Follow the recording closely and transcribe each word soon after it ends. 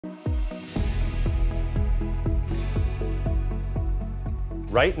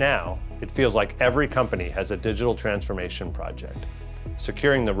Right now, it feels like every company has a digital transformation project.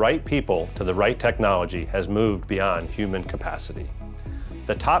 Securing the right people to the right technology has moved beyond human capacity.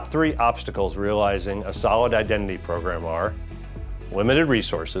 The top 3 obstacles realizing a solid identity program are limited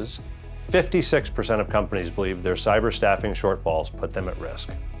resources. 56% of companies believe their cyber staffing shortfalls put them at risk.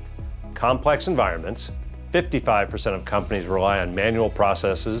 Complex environments. 55% of companies rely on manual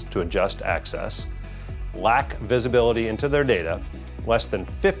processes to adjust access. Lack visibility into their data. Less than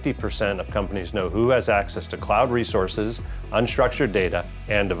 50% of companies know who has access to cloud resources, unstructured data,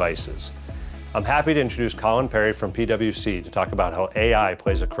 and devices. I'm happy to introduce Collin Perry from PwC to talk about how AI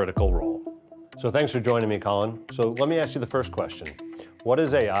plays a critical role. So thanks for joining me, Collin. So let me ask you the first question. What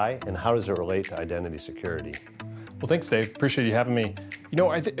is AI and how does it relate to identity security? Well, thanks, Dave. Appreciate you having me. You know,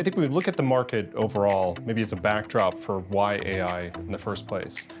 I think we look at the market overall, maybe as a backdrop for why AI in the first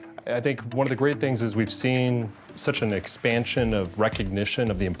place. I think one of the great things is we've seen such an expansion of recognition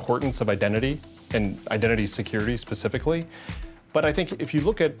of the importance of identity and identity security specifically. But I think if you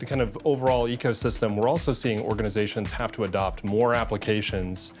look at the kind of overall ecosystem, we're also seeing organizations have to adopt more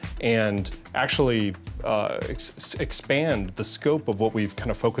applications and actually expand the scope of what we've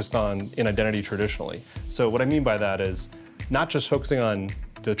kind of focused on in identity traditionally. So what I mean by that is not just focusing on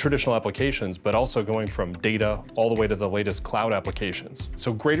the traditional applications, but also going from data all the way to the latest cloud applications.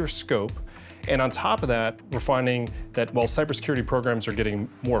 So greater scope. And on top of that, we're finding that while cybersecurity programs are getting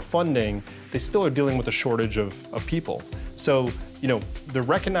more funding, they still are dealing with a shortage of people. So, you know, they're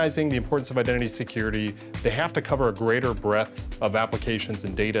recognizing the importance of identity security. They have to cover a greater breadth of applications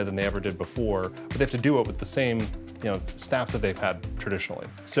and data than they ever did before, but they have to do it with the same staff that they've had traditionally.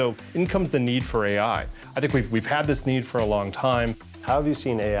 So in comes the need for AI. I think we've had this need for a long time. How have you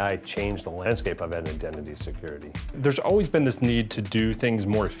seen AI change the landscape of identity security? There's always been this need to do things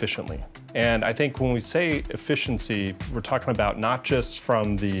more efficiently. And I think when we say efficiency, we're talking about not just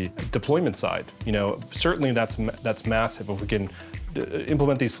from the deployment side. You know, certainly that's massive. If we can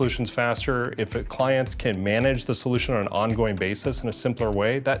implement these solutions faster, if clients can manage the solution on an ongoing basis in a simpler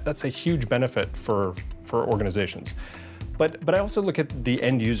way, that's a huge benefit for organizations. But I also look at the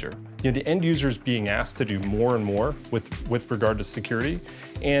end user. You know, the end user is being asked to do more and more with regard to security,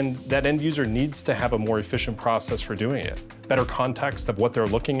 and that end user needs to have a more efficient process for doing it. Better context of what they're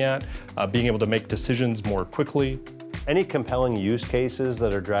looking at, being able to make decisions more quickly. Any compelling use cases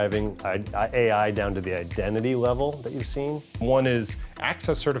that are driving AI down to the identity level that you've seen? One is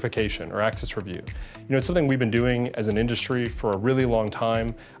access certification or access review. You know, it's something we've been doing as an industry for a really long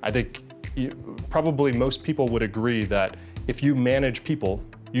time. I think probably most people would agree that if you manage people,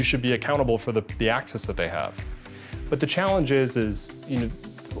 you should be accountable for the access that they have. But the challenge is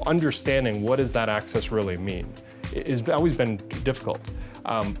understanding what does that access really mean. It's always been difficult.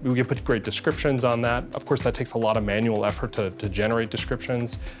 We can put great descriptions on that. Of course, that takes a lot of manual effort to generate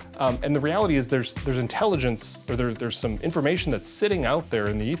descriptions. And the reality is there's intelligence, or there's some information that's sitting out there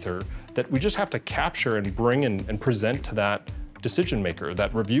in the ether that we just have to capture and bring and present to that decision maker,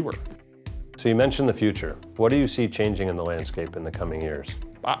 that reviewer. So you mentioned the future. What do you see changing in the landscape in the coming years?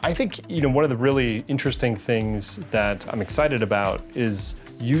 I think one of the really interesting things that I'm excited about is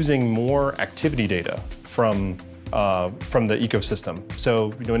using more activity data from the ecosystem.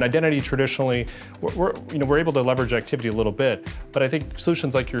 So in identity traditionally, we're able to leverage activity a little bit, but I think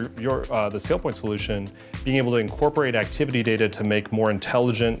solutions like the SailPoint solution, being able to incorporate activity data to make more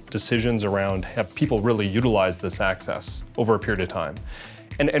intelligent decisions around have people really utilize this access over a period of time.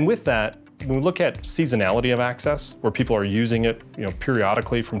 And with that, when we look at seasonality of access, where people are using it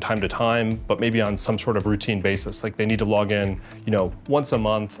periodically from time to time, but maybe on some sort of routine basis, like they need to log in once a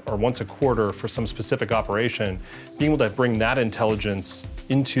month or once a quarter for some specific operation, being able to bring that intelligence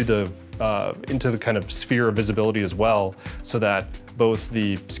into the kind of sphere of visibility as well, so that both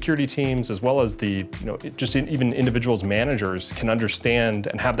the security teams as well as the even individuals, managers can understand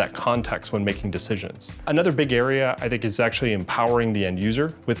and have that context when making decisions. Another big area I think is actually empowering the end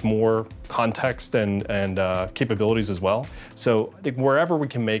user with more context and capabilities as well. So I think wherever we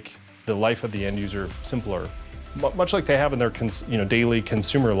can make the life of the end user simpler, much like they have in their daily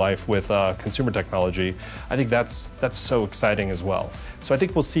consumer life with consumer technology, I think that's so exciting as well. So I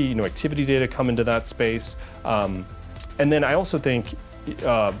think we'll see activity data come into that space. And then I also think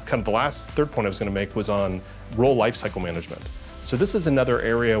kind of the third point I was going to make was on role lifecycle management. So this is another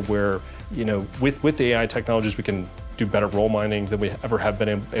area where with the AI technologies we can do better role mining than we ever have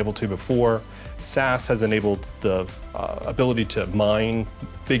been able to before. SaaS has enabled the ability to mine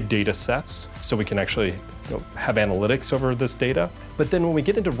big data sets, so we can actually have analytics over this data. But then when we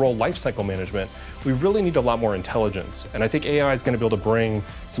get into role lifecycle management, we really need a lot more intelligence. And I think AI is going to be able to bring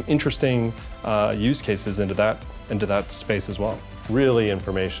some interesting use cases into that space as well. Really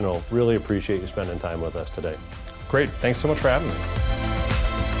informational. Really appreciate you spending time with us today. Great. Thanks so much for having me.